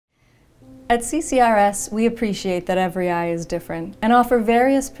At CCRS, we appreciate that every eye is different and offer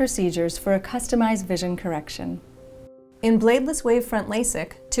various procedures for a customized vision correction. In bladeless wavefront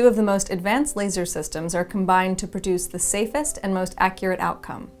LASIK, two of the most advanced laser systems are combined to produce the safest and most accurate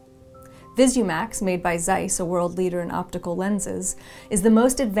outcome. VisuMax, made by Zeiss, a world leader in optical lenses, is the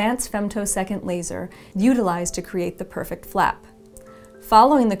most advanced femtosecond laser utilized to create the perfect flap.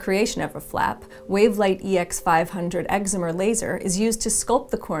 Following the creation of a flap, Wavelight EX500 excimer laser is used to sculpt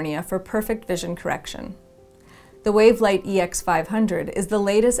the cornea for perfect vision correction. The Wavelight EX500 is the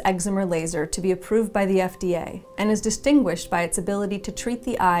latest excimer laser to be approved by the FDA and is distinguished by its ability to treat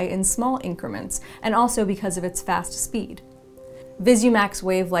the eye in small increments and also because of its fast speed. VisuMax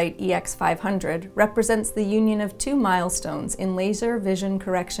Wavelight EX500 represents the union of two milestones in laser vision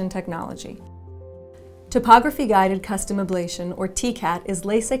correction technology. Topography-guided custom ablation, or TCAT, is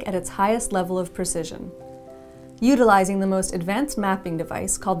LASIK at its highest level of precision. Utilizing the most advanced mapping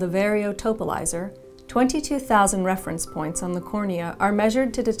device called the Vario Topalizer, 22,000 reference points on the cornea are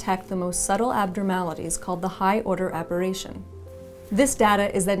measured to detect the most subtle abnormalities called the high-order aberration. This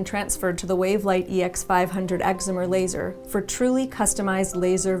data is then transferred to the Wavelight EX500 excimer laser for truly customized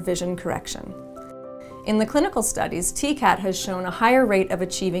laser vision correction. In the clinical studies, TCAT has shown a higher rate of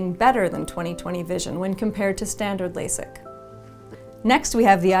achieving better than 20/20 vision when compared to standard LASIK. Next, we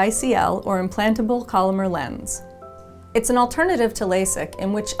have the ICL, or implantable Collamer lens. It's an alternative to LASIK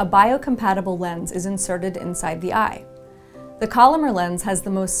in which a biocompatible lens is inserted inside the eye. The Collamer lens has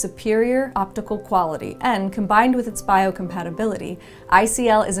the most superior optical quality and, combined with its biocompatibility,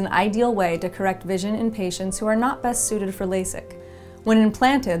 ICL is an ideal way to correct vision in patients who are not best suited for LASIK. When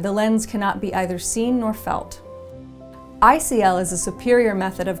implanted, the lens cannot be either seen nor felt. ICL is a superior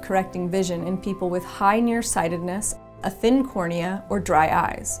method of correcting vision in people with high nearsightedness, a thin cornea, or dry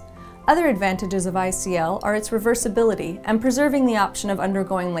eyes. Other advantages of ICL are its reversibility and preserving the option of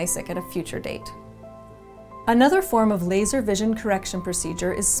undergoing LASIK at a future date. Another form of laser vision correction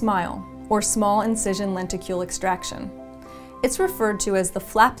procedure is SMILE, or small incision lenticule extraction. It's referred to as the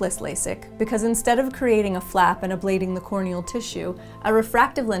flapless LASIK because instead of creating a flap and ablating the corneal tissue, a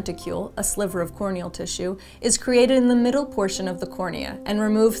refractive lenticule, a sliver of corneal tissue, is created in the middle portion of the cornea and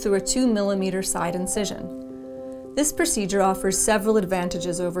removed through a 2 mm side incision. This procedure offers several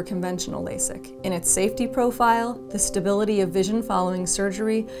advantages over conventional LASIK in its safety profile, the stability of vision following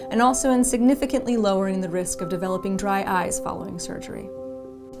surgery, and also in significantly lowering the risk of developing dry eyes following surgery.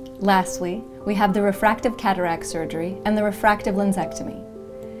 Lastly, we have the refractive cataract surgery and the refractive lensectomy.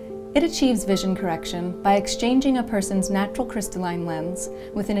 It achieves vision correction by exchanging a person's natural crystalline lens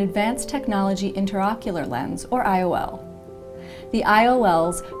with an advanced technology intraocular lens, or IOL. The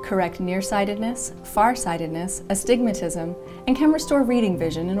IOLs correct nearsightedness, farsightedness, astigmatism, and can restore reading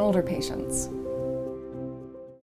vision in older patients.